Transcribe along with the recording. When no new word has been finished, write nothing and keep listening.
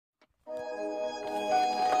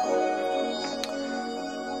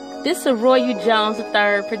This is Roy Jones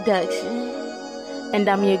III production, and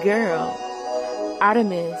I'm your girl,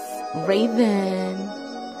 Artemis Raven.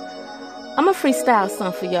 I'ma freestyle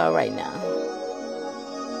something for y'all right now.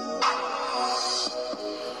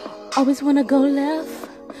 Always wanna go left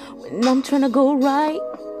when I'm trying to go right.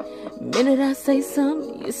 Minute I say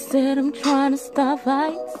something, you said I'm trying to stop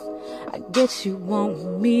fights. I guess you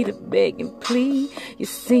want me to beg and plead. You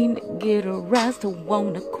seem to get a rise to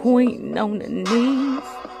want a queen on the knees.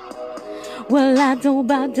 Well, I don't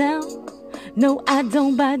bow down. No, I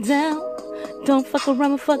don't bow down. Don't fuck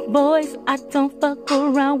around with fuck boys. I don't fuck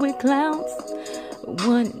around with clowns.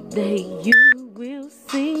 One day you will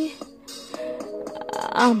see.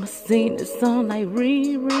 I'ma sing the song like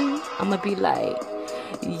RJ3re. I'ma be like,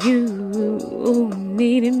 you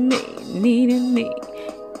needed me.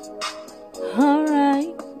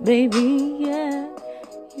 Alright, baby, yeah.